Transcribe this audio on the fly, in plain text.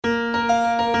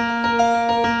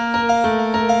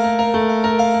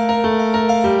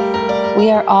We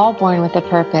are all born with a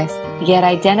purpose, yet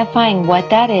identifying what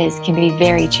that is can be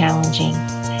very challenging.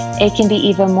 It can be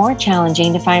even more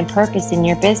challenging to find purpose in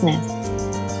your business.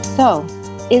 So,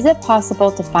 is it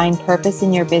possible to find purpose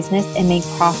in your business and make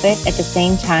profit at the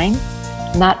same time?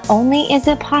 Not only is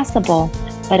it possible,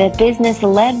 but a business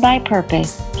led by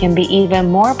purpose can be even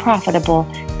more profitable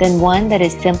than one that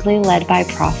is simply led by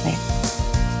profit.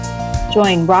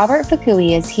 Join Robert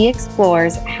Fukui as he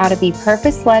explores how to be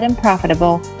purpose-led and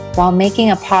profitable while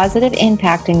making a positive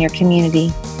impact in your community.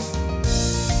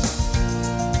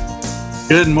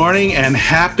 Good morning and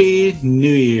Happy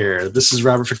New Year. This is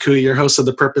Robert Fukui, your host of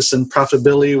the Purpose and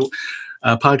Profitability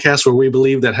podcast, where we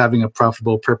believe that having a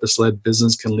profitable, purpose-led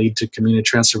business can lead to community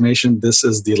transformation. This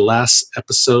is the last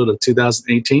episode of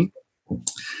 2018.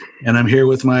 And I'm here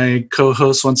with my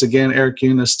co-host once again, Eric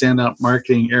Yoon of Standout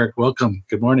Marketing. Eric, welcome.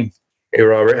 Good morning. Hey,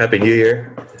 Robert. Happy New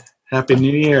Year. Happy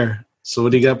New Year. So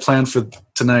what do you got planned for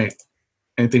tonight?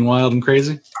 Anything wild and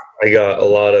crazy? I got a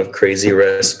lot of crazy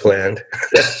rest planned.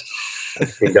 I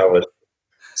think that was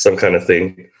some kind of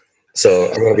thing.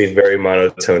 So I'm going to be very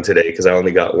monotone today because I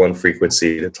only got one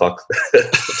frequency to talk.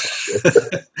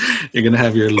 You're going to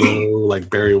have your little like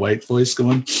Barry White voice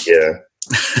going? Yeah.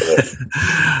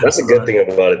 That's a good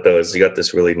thing about it, though, is you got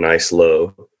this really nice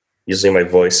low. Usually my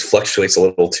voice fluctuates a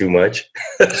little too much.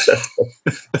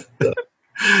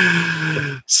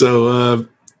 So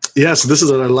this is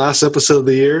our last episode of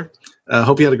the year.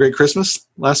 Hope you had a great Christmas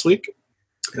last week.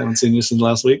 I haven't seen you since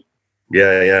last week.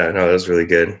 Yeah. No, that was really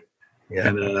good. Yeah.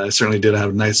 And I certainly did have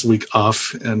a nice week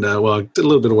off. And, I did a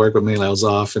little bit of work, but mainly I was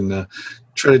off and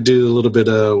tried to do a little bit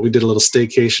we did a little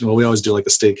staycation. Well, we always do like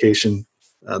a staycation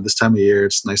this time of year.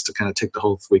 It's nice to kind of take the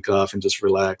whole week off and just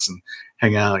relax and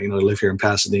hang out. You know, I live here in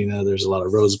Pasadena. There's a lot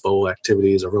of Rose Bowl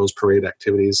activities or Rose Parade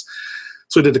activities.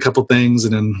 So we did a couple things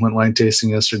and then went wine tasting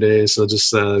yesterday. So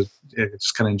just kind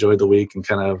of enjoyed the week and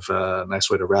kind of a nice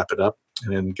way to wrap it up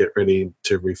and then get ready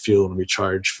to refuel and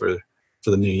recharge for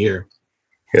the new year.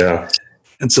 Yeah.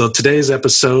 And so today's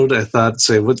episode, I thought,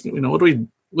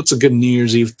 what's a good New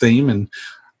Year's Eve theme? And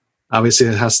obviously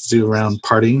it has to do around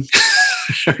partying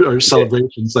or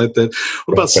celebrations like that.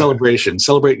 What about celebration?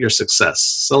 Celebrate your success.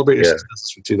 Celebrate your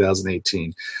successes for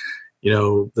 2018. You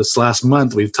know, this last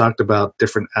month we've talked about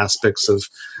different aspects of,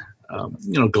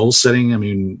 goal setting. I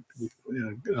mean,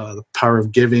 the power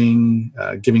of giving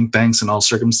thanks in all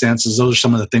circumstances. Those are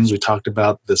some of the things we talked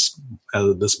about this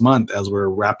month as we're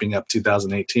wrapping up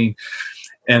 2018.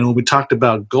 And when we talked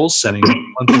about goal setting,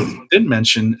 one thing we didn't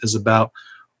mention is about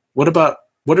what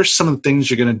are some of the things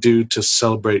you're going to do to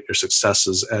celebrate your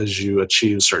successes as you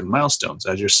achieve certain milestones,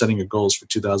 as you're setting your goals for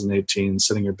 2018,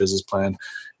 setting your business plan,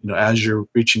 as you're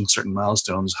reaching certain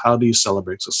milestones, how do you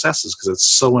celebrate successes? Because it's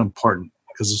so important,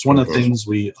 because it's one of the things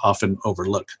we often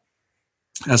overlook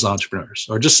as entrepreneurs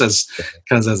or just as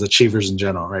achievers in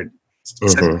general, right?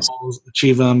 Set goals,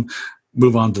 achieve them,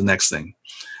 move on to the next thing.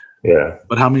 Yeah.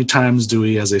 But how many times do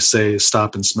we, as they say,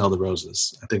 stop and smell the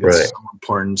roses? I think it's so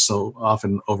important, so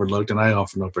often overlooked, and I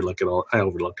often overlook it all. I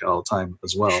overlook it all the time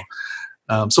as well.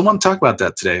 So I want to talk about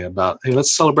that today, about, hey,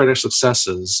 let's celebrate our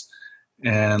successes.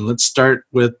 And let's start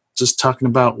with just talking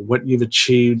about what you've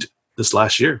achieved this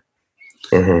last year.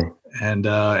 And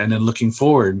then looking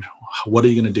forward, what are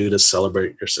you going to do to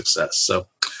celebrate your success? So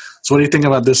what do you think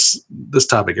about this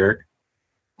topic, Eric?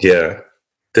 Yeah.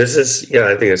 I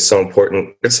think it's so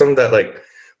important. It's something that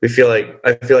I feel like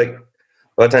a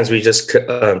lot of times we just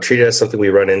treat it as something we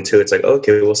run into. It's like,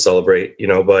 okay, we'll celebrate,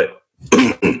 but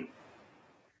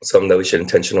something that we should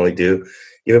intentionally do,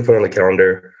 even put on the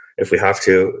calendar if we have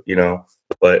to,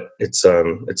 but it's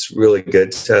really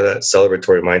good to have that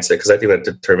celebratory mindset, because I think that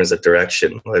determines the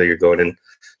direction, whether you're going in,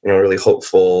 really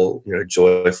hopeful,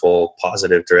 joyful,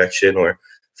 positive direction, or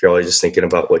if you're always just thinking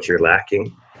about what you're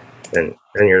lacking. And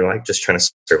you're just trying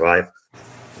to survive.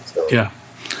 So, yeah,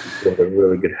 with a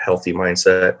really good, healthy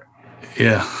mindset.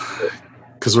 Yeah,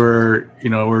 because we're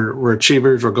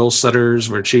achievers, we're goal setters,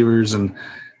 we're achievers, and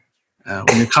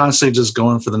when you're constantly just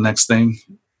going for the next thing,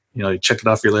 you check it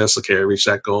off your list. Okay, I reached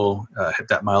that goal, hit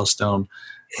that milestone,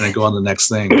 and then go on to the next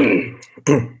thing.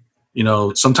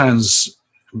 Sometimes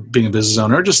being a business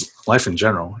owner, or just life in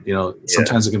general,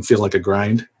 sometimes it can feel like a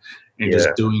grind, and you're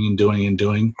just doing and doing and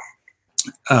doing.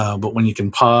 But when you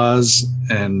can pause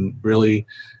and really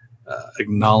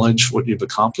acknowledge what you've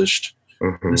accomplished,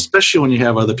 especially when you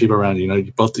have other people around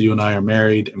you, both you and I are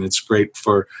married, and it's great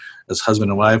for, as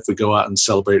husband and wife, we go out and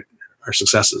celebrate our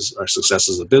successes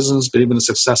of business, but even the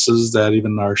successes that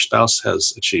even our spouse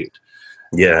has achieved.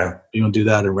 Yeah. You want to do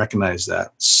that and recognize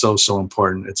that. So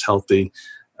important. It's healthy.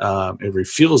 It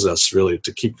refuels us really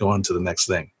to keep going to the next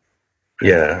thing.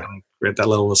 Yeah. we're at that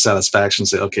level of satisfaction.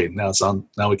 Say, okay, now it's on.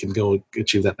 Now we can go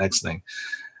achieve that next thing.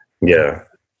 Yeah.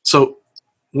 So,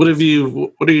 what are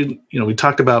you? We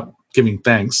talked about giving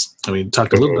thanks. And we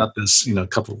talked a little about this, a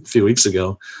few weeks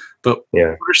ago. But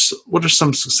what are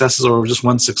some successes, or just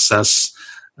one success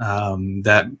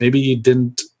that maybe you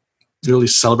didn't really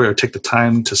celebrate or take the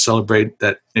time to celebrate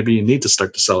that maybe you need to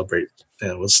start to celebrate?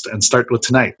 And start with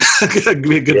tonight. Give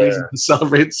me a good reason to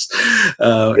celebrate.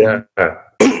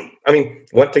 I mean,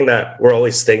 one thing that we're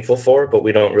always thankful for, but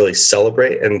we don't really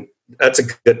celebrate, and that's a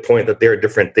good point, that there are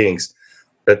different things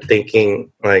that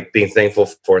being thankful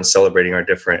for and celebrating are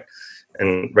different.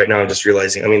 And right now I'm just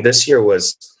realizing, I mean, this year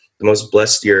was the most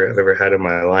blessed year I've ever had in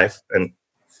my life. And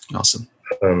awesome.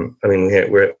 I mean,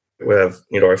 we have,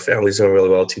 our family's doing really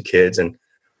well, 2 kids, and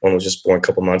one was just born a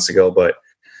couple months ago. But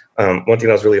one thing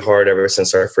that was really hard ever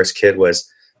since our first kid was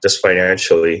just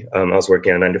financially. I was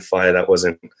working a 9-to-5 that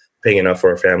wasn't paying enough for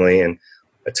our family, and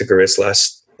I took a risk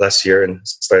last year and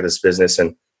started this business.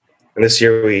 And this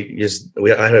year we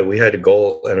had a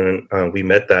goal, and we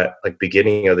met that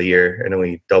beginning of the year, and then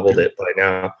we doubled it by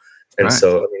now. And right.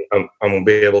 So I'm gonna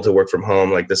be able to work from home.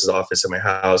 This is office in my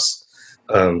house.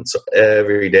 So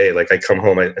every day, I come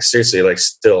home, I seriously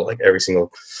still every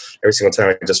single time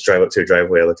I just drive up to a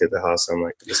driveway, I look at the house, I'm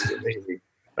like, this is amazing.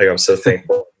 I'm so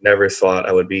thankful. Never thought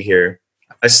I would be here.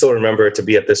 I still remember to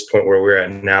be at this point where we're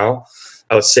at now.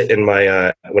 I would sit in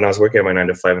my when I was working at my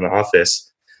 9-to-5 in the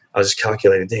office, I was just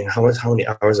calculating, dang, how many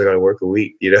hours I got to work a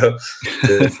week, to get to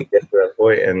that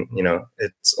point. And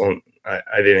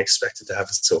I didn't expect it to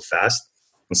happen so fast.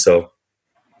 And so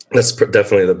that's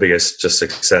definitely the biggest just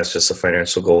success, just the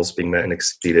financial goals being met and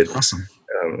exceeded. Awesome.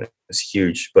 It's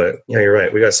huge. But yeah, you're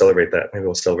right. We got to celebrate that. Maybe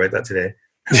we'll celebrate that today.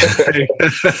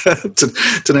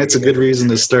 Tonight's a good reason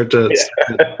to start to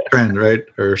trend, right?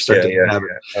 Or start to have it.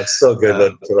 That's so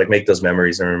good to make those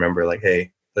memories and remember,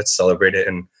 hey, let's celebrate it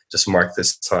and just mark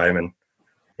this time. And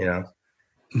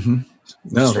mm-hmm.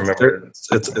 No,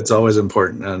 it's always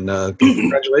important. And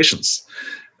congratulations.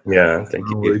 Yeah, thank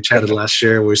you. We chatted last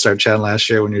year. We started chatting last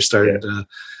year when you started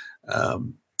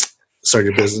start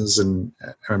your business, and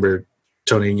I remember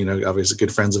Tony, obviously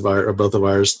good friends of both of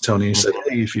ours. Tony said,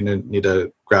 "Hey, if you need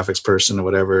a graphics person or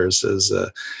whatever," says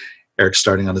Eric's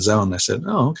starting on his own. I said,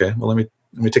 "Oh, okay. Well, let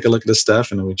me take a look at this stuff."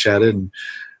 And then we chatted, and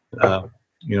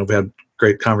we had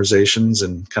great conversations,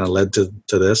 and kind of led to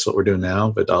this, what we're doing now,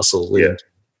 but also leading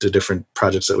to different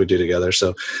projects that we do together.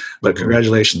 So, but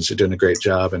congratulations, you're doing a great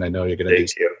job, and I know you're going to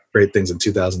do great things in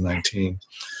 2019.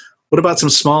 What about some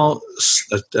small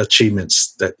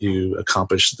achievements that you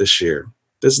accomplished this year?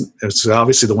 It's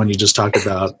obviously the one you just talked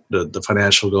about, the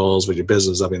financial goals with your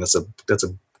business. I mean, that's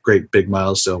a great big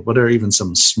milestone. What are even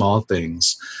some small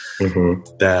things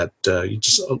that you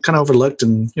just kind of overlooked,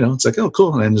 and it's like, oh,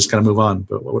 cool, and then just kind of move on?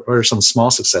 But what are some small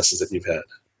successes that you've had?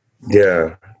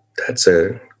 Yeah, that's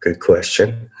a good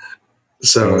question.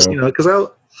 So because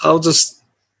I'll just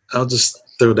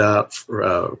throw it out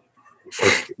for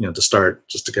to start,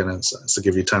 just to kind of to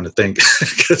give you time to think,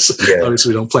 because obviously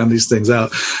we don't plan these things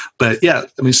out. But I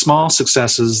mean, small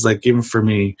successes, even for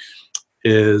me,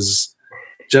 is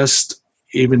just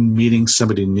even meeting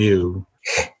somebody new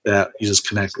that you just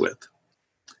connect with,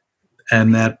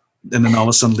 and then all of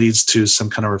a sudden leads to some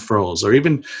kind of referrals, or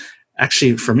even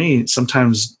actually for me,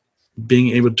 sometimes being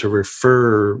able to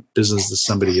refer business to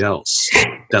somebody else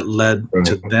that led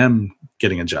to them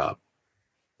getting a job.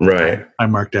 Right. I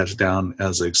mark that down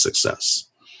as a success.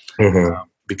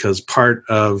 Because part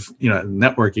of,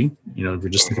 networking, if you're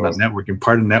just thinking about networking,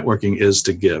 part of networking is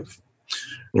to give.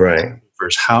 Right.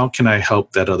 First, how can I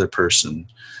help that other person?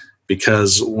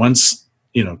 Because once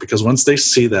they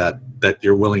see that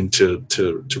you're willing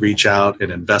to reach out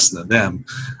and invest in them,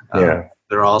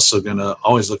 they're also going to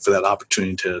always look for that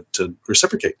opportunity to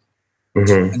reciprocate.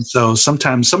 And so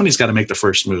sometimes somebody's got to make the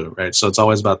first move, right? So it's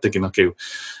always about thinking, okay,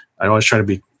 I always try to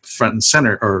be front and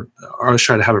center, or I always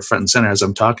try to have it front and center as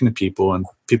I'm talking to people, and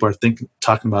people are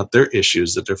talking about their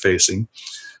issues that they're facing.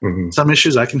 Some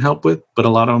issues I can help with, but a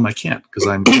lot of them I can't, because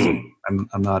I'm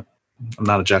not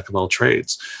a jack of all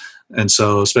trades. And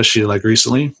so, especially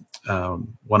recently,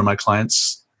 one of my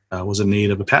clients was in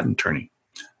need of a patent attorney.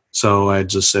 So I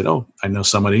just said, "Oh, I know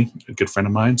somebody, a good friend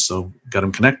of mine." So got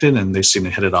them connected, and they seem to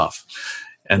hit it off.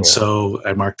 And so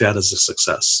I marked that as a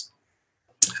success.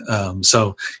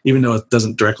 So even though it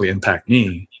doesn't directly impact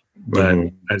me, but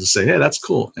I just say, "Hey, that's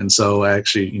cool." And so I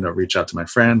actually, reach out to my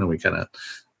friend, and we kind of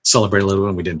celebrate a little bit.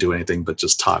 And we didn't do anything but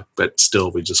just talk, but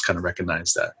still we just kind of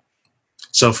recognize that.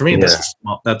 So for me, that's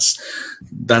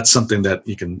something that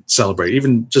you can celebrate,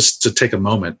 even just to take a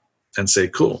moment and say,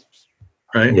 "Cool."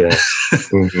 Right. Yeah.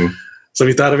 So have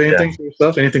you thought of anything for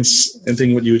yourself?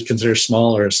 Anything what you would consider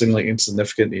small or seemingly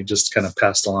insignificant that you just kind of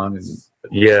passed along?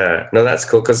 Yeah, no, that's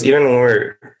cool. Because even when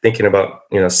we're thinking about,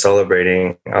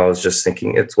 celebrating, I was just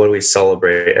thinking, it's what do we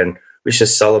celebrate? And we should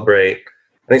celebrate.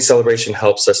 I think celebration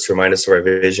helps us to remind us of our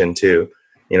vision too.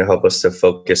 Help us to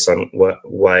focus on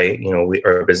why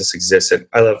our business exists. And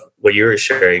I love what you were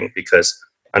sharing, because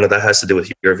I know that has to do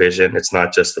with your vision. It's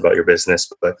not just about your business,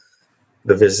 but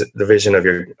the vision of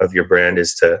your brand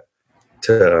is to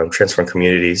transform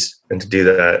communities, and to do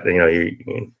that,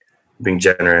 you being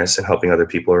generous and helping other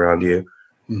people around you.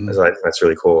 Mm-hmm. So I think that's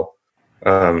really cool.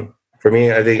 For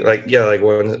me, I think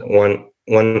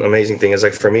one amazing thing is,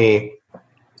 like, for me,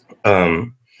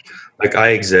 like, I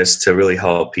exist to really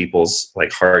help people's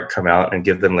heart come out and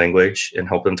give them language and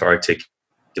help them to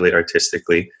articulate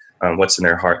artistically what's in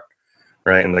their heart,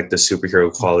 right? And the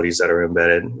superhero qualities that are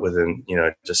embedded within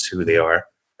just who they are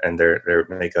and their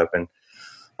makeup. And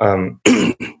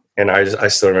and I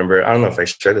still remember, I don't know if I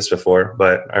shared this before,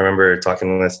 but I remember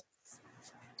talking with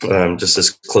just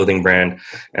this clothing brand,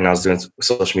 and I was doing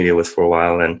social media with for a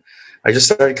while, and I just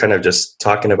started kind of just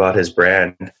talking about his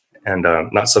brand, and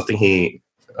not something he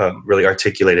really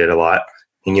articulated a lot.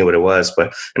 He knew what it was,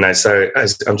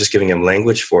 I'm just giving him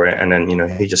language for it, and then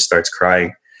he just starts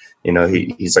crying.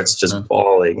 He starts just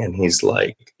bawling, and he's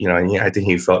like, and I think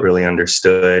he felt really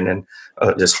understood, and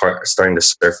just heart starting to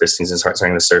surface, things in his heart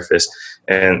starting to surface.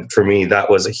 And for me, that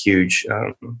was a huge,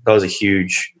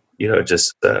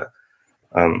 just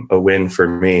a win for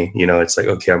me. It's like,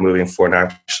 okay, I'm moving forward, and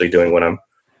I'm actually doing what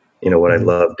I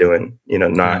love doing,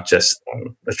 not just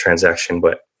a transaction,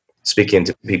 but speaking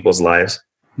to people's lives.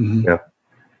 Mm-hmm.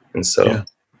 And so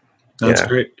that's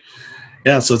great.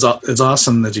 Yeah, so it's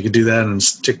awesome that you could do that and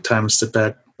take time to sit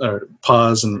back or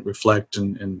pause and reflect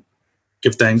and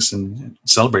give thanks and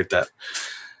celebrate that.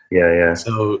 Yeah.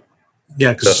 So,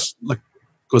 because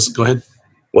go ahead.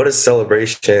 What does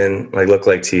celebration look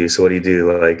like to you? So what do you do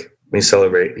when you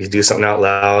celebrate? You do something out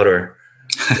loud, or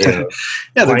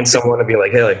find someone to be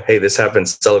like, hey, this happened,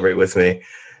 celebrate with me.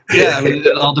 Yeah, I mean,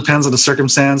 it all depends on the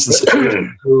circumstance and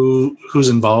situation, who's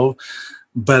involved.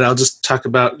 But I'll just talk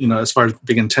about, as far as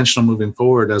being intentional moving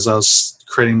forward, as I was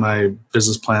creating my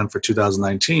business plan for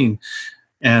 2019,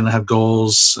 and I have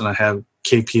goals and I have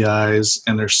KPIs,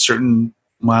 and there's certain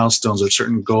milestones or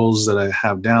certain goals that I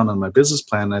have down on my business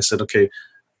plan. And I said, okay,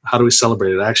 how do we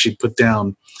celebrate it? I actually put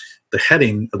down the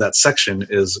heading of that section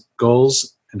is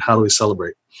goals and how do we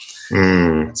celebrate?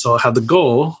 So I have the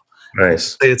goal.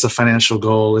 Nice. Say it's a financial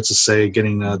goal. Let's just say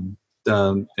getting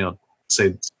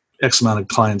say X amount of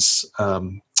clients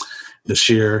this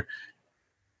year.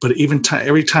 But even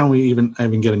every time I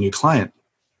even get a new client,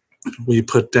 we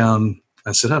put down.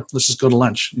 I said, let's just go to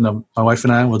lunch. My wife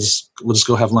and I we'll just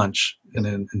go have lunch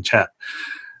and chat.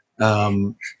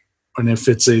 And if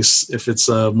it's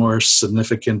a more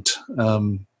significant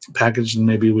package, then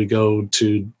maybe we go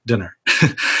to dinner.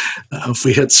 If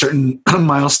we hit certain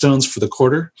milestones for the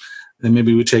quarter, then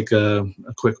maybe we take a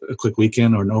quick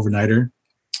weekend or an overnighter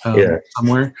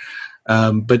somewhere.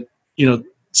 But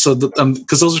so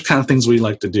because those are kind of things we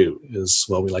like to do.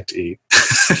 We like to eat.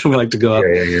 We like to go out.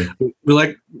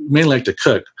 We mainly like to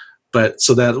cook, but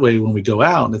so that way when we go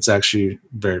out, it's actually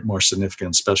very more significant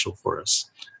and special for us.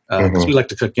 Because we like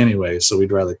to cook anyway, so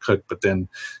we'd rather cook. But then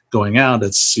going out,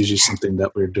 it's usually something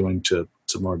that we're doing to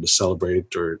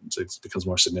celebrate, or it becomes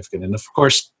more significant. And of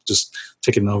course, just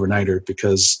taking an overnighter,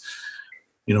 because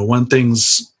one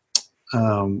thing's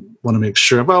want to make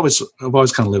sure. I've always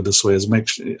kind of lived this way.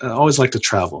 I always like to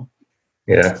travel.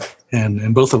 Yeah.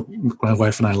 And both of my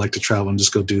wife and I like to travel and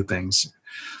just go do things.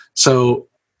 So,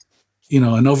 an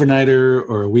overnighter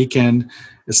or a weekend,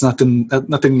 it's nothing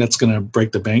that's going to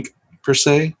break the bank per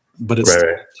se, but it's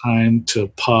time to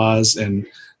pause, and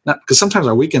not because sometimes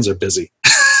our weekends are busy.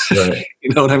 Right.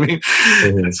 You know what I mean?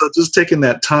 Mm-hmm. So just taking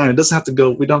that time, we don't have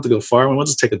to go far. We'll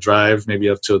just take a drive, maybe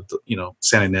up to,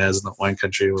 San Ynez in the wine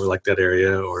country, or like that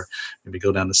area, or maybe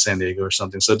go down to San Diego or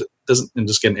something. So it doesn't, and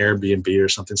just get an Airbnb or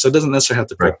something. So it doesn't necessarily have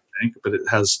to break the bank, but it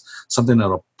has something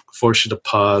that'll force you to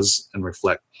pause and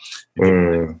reflect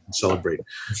and celebrate.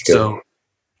 So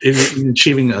in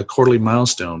achieving a quarterly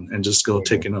milestone, and just go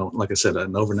taking, like I said,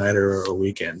 an overnighter or a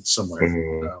weekend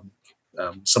somewhere,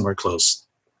 somewhere close.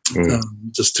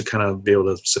 Just to kind of be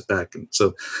able to sit back. And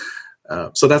so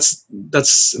that's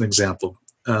an example.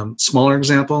 Smaller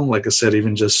example, like I said,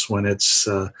 even just when it's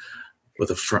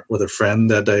with a friend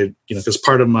that I, because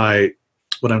part of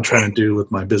what I'm trying to do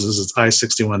with my business is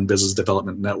I-61 Business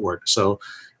Development Network. So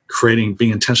being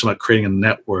intentional about creating a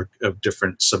network of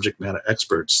different subject matter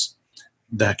experts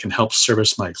that can help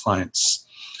service my clients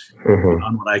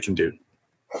on what I can do.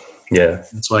 Yeah.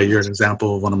 That's why you're an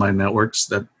example of one of my networks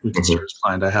that we consider as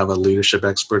client. I have a leadership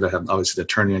expert. I have obviously the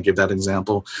attorney. I give that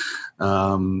example.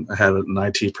 I have an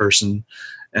IT person.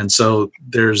 And so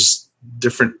there's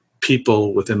different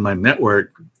people within my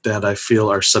network that I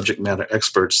feel are subject matter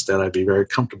experts that I'd be very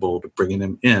comfortable with bringing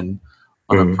them in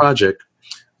on a project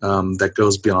that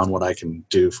goes beyond what I can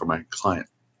do for my client.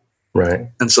 Right.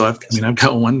 And so I've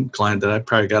got one client that I've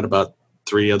probably got about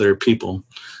 3 other people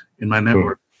in my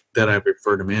network that I've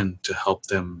referred them in to help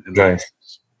them. Nice.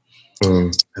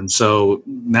 And so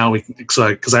now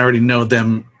because I already know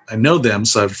them,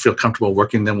 so I feel comfortable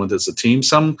working them with as a team.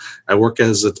 Some I work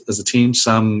as a team.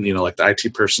 Some, like the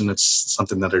IT person, it's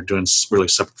something that they're doing really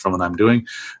separate from what I'm doing,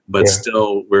 but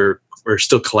still we're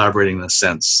still collaborating in a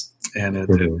sense, and it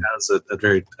has a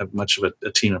very much of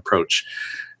a team approach.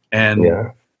 And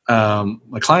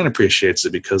my client appreciates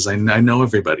it because I know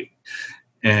everybody,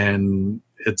 and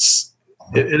it is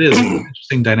an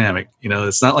interesting dynamic.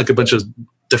 It's not like a bunch of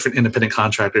different independent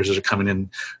contractors that are coming in,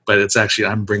 but it's actually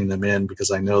I'm bringing them in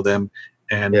because I know them,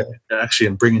 and actually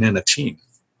I'm bringing in a team.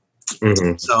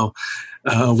 So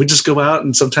we just go out,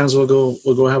 and sometimes we'll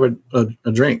go have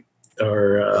a drink,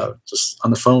 or just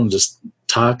on the phone, just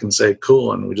talk and say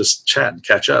cool, and we just chat and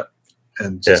catch up,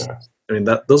 and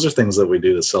those are things that we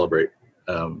do to celebrate.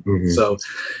 So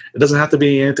it doesn't have to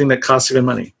be anything that costs even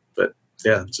money, but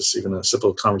just even a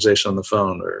simple conversation on the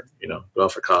phone, or go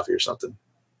out for coffee or something.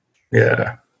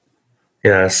 Yeah,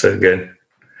 so good.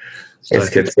 It's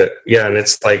good. And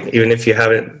it's like, even if you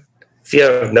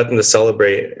have nothing to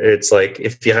celebrate, it's like,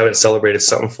 if you haven't celebrated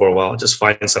something for a while, just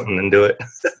find something and do it.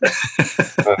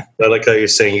 I like how you're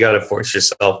saying you got to force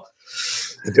yourself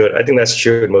to do it. I think that's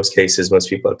true in most cases. Most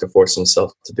people have to force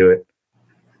themselves to do it.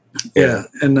 Yeah.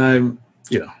 And I'm,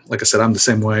 like I said, I'm the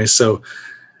same way. So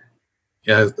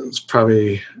it was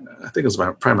probably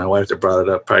my wife that brought it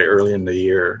up probably early in the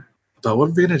year about what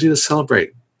are we going to do to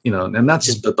celebrate, and not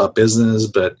just about business,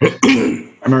 but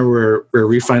I remember we're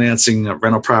refinancing a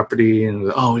rental property, and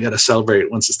we got to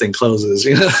celebrate once this thing closes,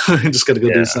 we just got to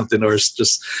go do something, or it's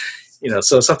just,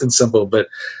 so something simple. But,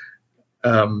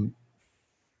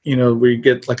 we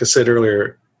get, like I said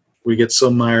earlier, we get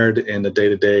so mired in the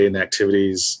day-to-day and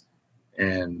activities,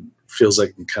 and feels like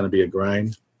it can kind of be a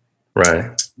grind.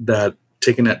 Right. That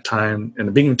taking that time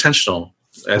and being intentional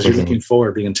as you're looking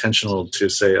forward, being intentional to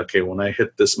say, okay, when I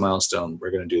hit this milestone,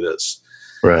 we're going to do this.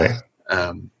 Right.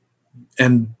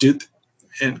 And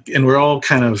we're all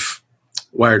kind of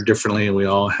wired differently, and we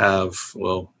all have,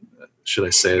 should I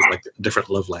say it, like a different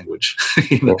love language.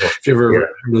 If you ever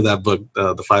read that book,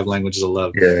 The 5 Languages of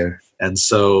Love. Yeah. And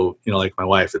so, like my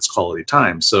wife, it's quality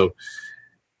time. So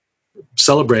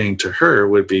celebrating to her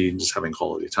would be just having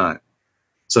quality time.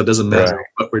 So it doesn't matter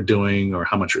what we're doing or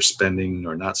how much we're spending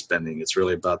or not spending. It's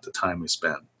really about the time we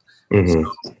spend.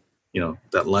 So,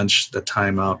 that lunch, that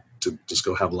time out to just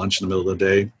go have lunch in the middle of the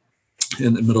day,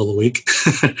 in the middle of the week,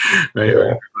 right?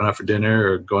 Or going out for dinner,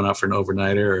 or going out for an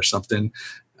overnighter or something.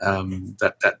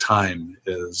 That time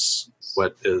is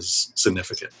what is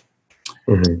significant.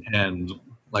 And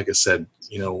like I said,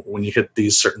 when you hit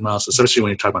these certain milestones, especially when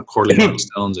you're talking about quarterly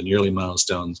milestones and yearly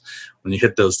milestones, when you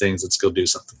hit those things, let's go do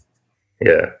something.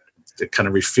 Yeah, it kind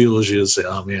of refuels you to say,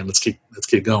 "Oh man, let's keep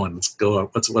going. Let's go.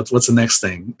 What's the next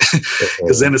thing?"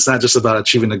 Because then it's not just about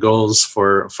achieving the goals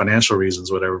for financial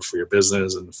reasons, whatever, for your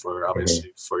business and for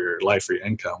obviously for your life, for your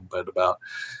income, but about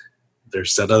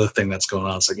there's that other thing that's going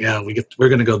on. It's like, we're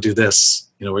going to go do this.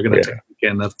 We're going to take the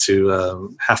weekend up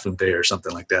to Half Moon Bay or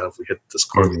something like that if we hit this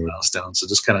quarterly milestone. So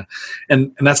just kind of,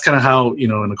 and that's kind of how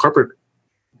in the corporate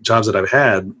jobs that I've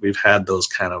had, we've had those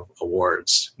kind of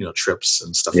awards, trips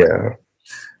and stuff like that.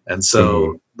 And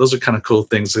so those are kind of cool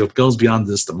things. So it goes beyond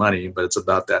just the money, but it's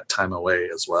about that time away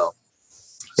as well.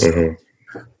 So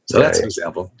that's an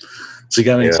example. So you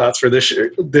got any thoughts for this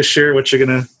year? What you're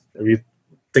are you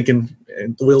thinking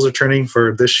the wheels are turning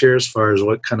for this year as far as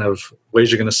what kind of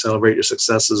ways you're going to celebrate your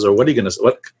successes, or what are you going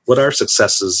to, what are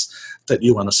successes that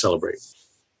you want to celebrate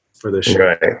for this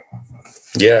year? Right.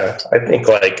 Yeah. I think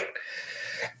like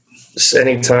just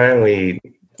anytime like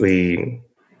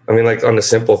on the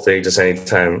simple thing, just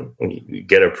anytime you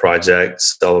get a project,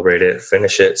 celebrate it,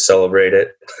 finish it, celebrate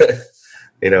it,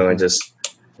 and just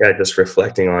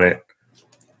reflecting on it.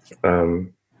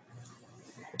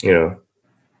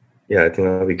 I think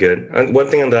that'll be good. And one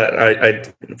thing that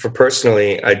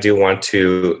I do want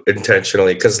to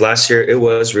intentionally, because last year it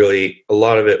was really, a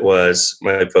lot of it was,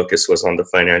 my focus was on the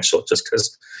financial, just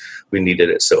because we needed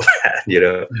it so bad,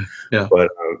 Yeah.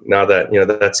 But now that,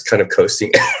 that's kind of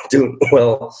coasting, doing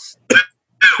well,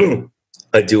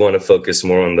 I do want to focus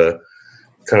more on the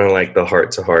kind of like the heart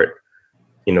to heart,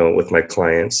 with my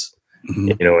clients.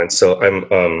 Mhm. you know. And so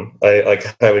I like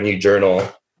have a new journal.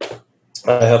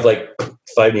 I have like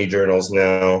 5 new journals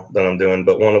now that I'm doing,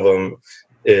 but one of them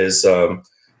is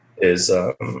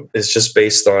just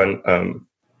based on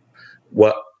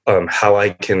what how I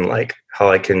can like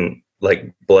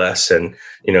bless and,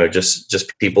 you know,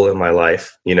 just people in my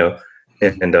life, you know,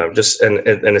 and just and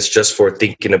it's just for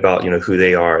thinking about, you know, who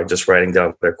they are and just writing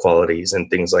down their qualities and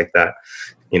things like that,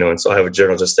 you know. And so I have a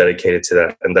journal just dedicated to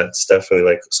that, and that's definitely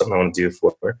like something I want to do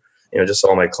for, you know, just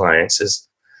all my clients is,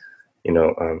 you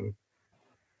know,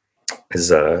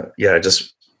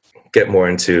 just get more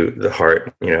into the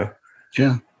heart, you know.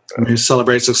 Yeah. I mean, you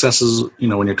celebrate successes, you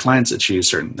know, when your clients achieve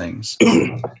certain things.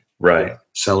 Right.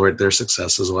 Celebrate their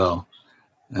success as well.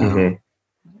 Mm-hmm.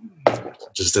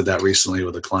 Just did that recently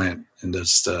with a client, and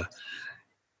just you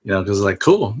know, because like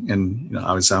cool, and you know,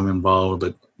 obviously I'm involved,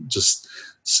 but just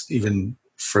even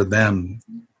for them,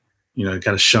 you know,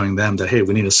 kind of showing them that, hey,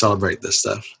 we need to celebrate this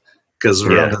stuff because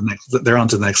we're on Yeah. to the next, they're on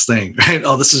to the next thing, right?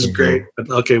 Oh, this is great, but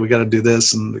okay, we got to do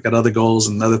this, and we got other goals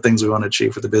and other things we want to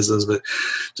achieve for the business, but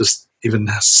just even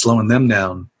slowing them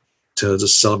down to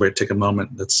just celebrate, take a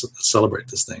moment, let's celebrate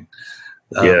this thing.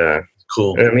 Yeah.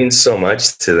 Cool. And it means so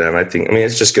much to them. I think, I mean,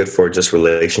 it's just good for just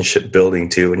relationship building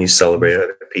too. When you celebrate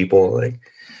other people, like,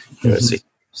 you know, it's a huge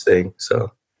thing. So,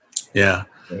 yeah.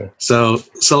 Yeah. So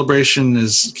celebration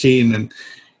is key. And then,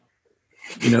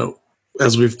 you know,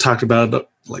 as we've talked about,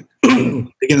 like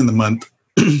beginning of the month,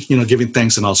 you know, giving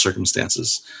thanks in all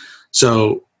circumstances.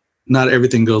 So not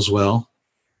everything goes well,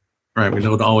 right? We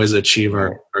don't always achieve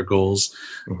our goals,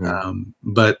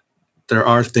 but there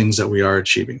are things that we are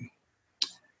achieving.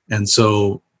 And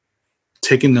so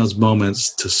taking those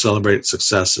moments to celebrate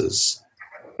successes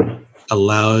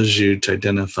allows you to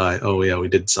identify, oh yeah, we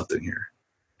did something here,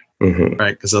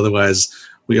 right? Because otherwise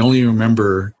we only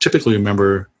typically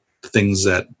remember the things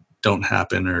that don't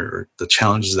happen or the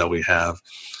challenges that we have.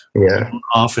 Yeah. We don't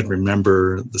often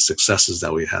remember the successes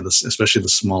that we had, especially the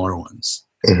smaller ones.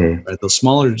 Right? Those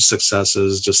smaller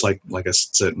successes, just like I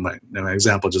said in my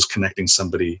example, just connecting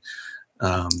somebody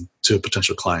to a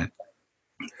potential client.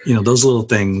 You know, those little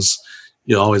things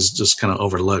you always just kind of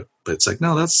overlook, but it's like,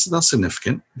 no, that's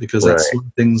significant because that's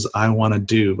things I want to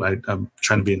do. I'm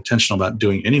trying to be intentional about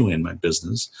doing anyway in my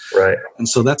business. Right. And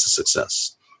so that's a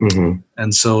success.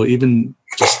 And so even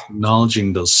just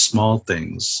acknowledging those small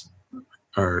things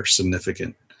are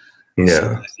significant. Yeah. So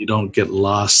that you don't get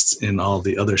lost in all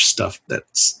the other stuff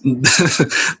that's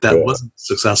wasn't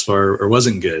successful or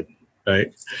wasn't good.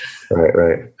 Right.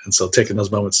 And so taking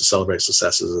those moments to celebrate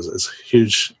successes is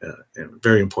huge, and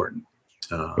very important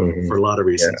for a lot of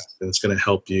reasons. And it's going to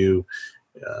help you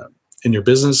in your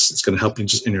business. It's going to help you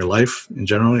just in your life in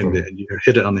general. And you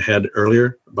hit it on the head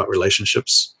earlier about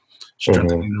relationships,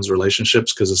 strengthening those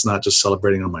relationships, because it's not just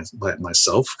celebrating on by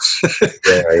myself,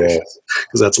 because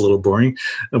that's a little boring,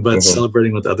 but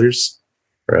celebrating with others,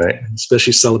 right?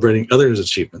 Especially celebrating others'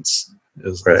 achievements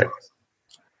is right.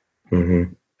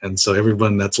 And so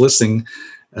everyone that's listening,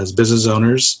 as business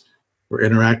owners, we're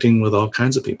interacting with all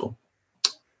kinds of people,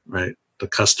 right? The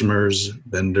customers,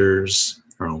 vendors,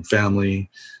 our own family.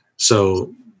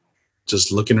 So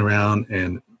just looking around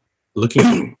and looking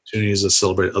for opportunities to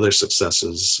celebrate other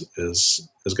successes is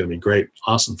going to be great.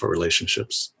 Awesome for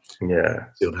relationships. Yeah.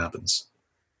 See what happens.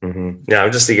 Yeah,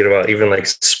 I'm just thinking about even like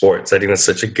sports. I think that's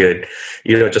such a good,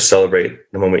 you don't just celebrate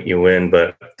the moment you win,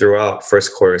 but throughout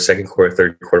first quarter, second quarter,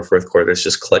 third quarter, fourth quarter, there's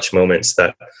just clutch moments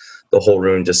that the whole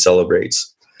room just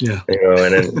celebrates. Yeah. You know,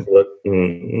 and then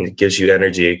it gives you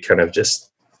energy. It kind of just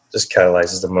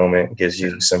catalyzes the moment, gives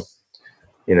you some,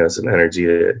 you know, some energy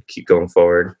to keep going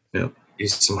forward. Yeah.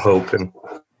 Gives you some hope and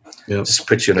just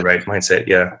puts you in the right mindset.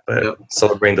 Yeah. But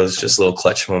celebrating those just little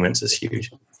clutch moments is huge.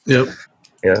 Yep.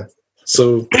 Yeah.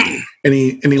 So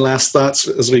any last thoughts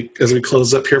as we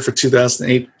close up here for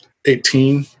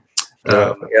 2018?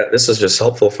 This was just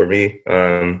helpful for me.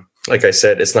 Like I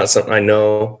said, it's not something I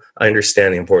know. I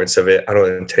understand the importance of it. I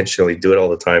don't intentionally do it all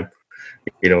the time,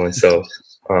 you know, and so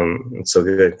it's so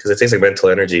good because it takes like mental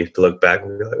energy to look back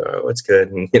and be like, oh, it's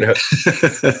good. And, you know,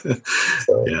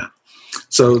 yeah.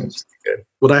 So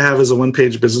what I have is a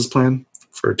 1-page business plan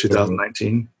for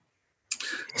 2019.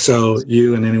 So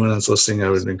you and anyone that's listening, I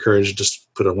would encourage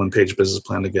just put a 1-page business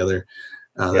plan together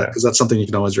because that's something you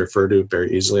can always refer to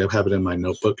very easily. I have it in my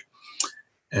notebook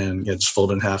and just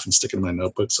fold it in half and stick it in my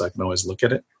notebook so I can always look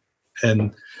at it.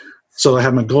 And so I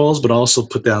have my goals, but also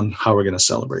put down how we're going to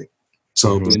celebrate.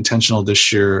 So be intentional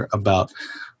this year about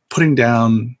putting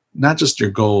down not just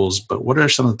your goals, but what are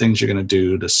some of the things you're going to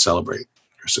do to celebrate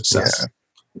your success,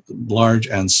 large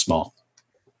and small.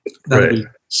 That'll be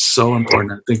so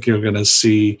important. I think you're going to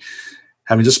see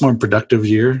having just more productive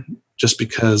year just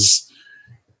because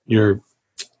you're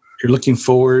looking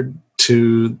forward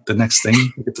to the next thing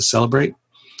you get to celebrate.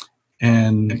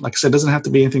 And like I said, it doesn't have to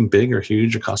be anything big or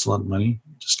huge or cost a lot of money.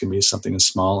 It just can be something as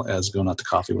small as going out to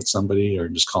coffee with somebody or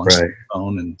just calling someone on the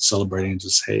phone and celebrating,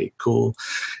 just, hey, cool,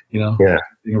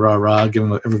 rah, rah,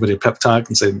 giving everybody a pep talk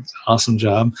and say, awesome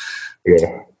job.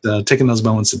 Yeah. Taking those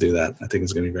moments to do that, I think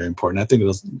is going to be very important. I think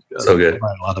it'll provide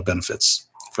a lot of benefits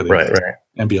for the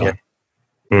and beyond.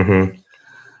 Yeah. Mm-hmm.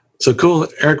 So cool.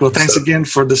 Eric, well, thanks again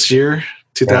for this year,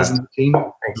 2019. Thank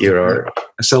you, Robert.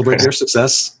 I celebrate your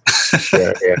success.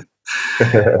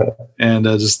 And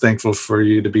just thankful for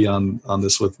you to be on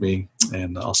this with me,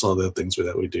 and also the things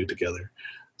that we do together.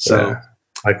 So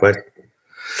likewise.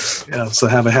 Yeah, so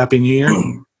have a happy new year.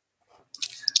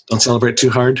 Don't celebrate too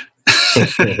hard.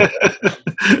 Celebrate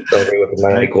with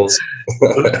my equals.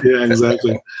 Yeah,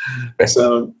 exactly.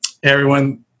 So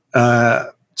everyone,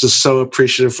 just so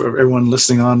appreciative for everyone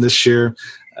listening on this year.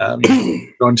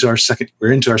 We're into our second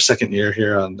year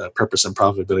here on the Purpose and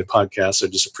Profitability podcast. So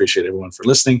just appreciate everyone for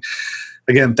listening.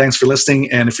 Again, thanks for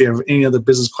listening. And if you have any other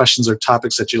business questions or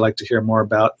topics that you'd like to hear more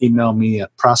about, email me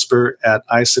at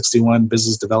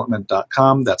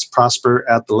prosper@i61businessdevelopment.com. That's prosper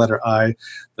at the letter I,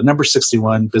 the number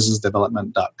 61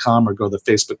 businessdevelopment.com, or go to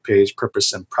the Facebook page,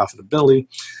 Purpose and Profitability.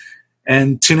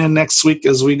 And tune in next week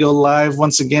as we go live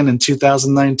once again in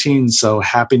 2019. So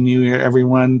happy New Year,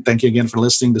 everyone. Thank you again for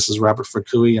listening. This is Robert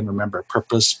Fukui. And remember,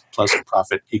 purpose plus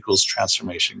profit equals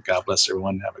transformation. God bless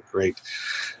everyone. Have a great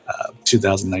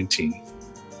 2019.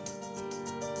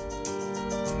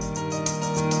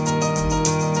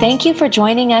 Thank you for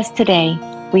joining us today.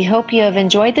 We hope you have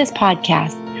enjoyed this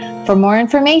podcast. For more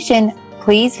information,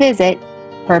 please visit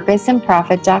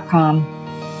purposeandprofit.com.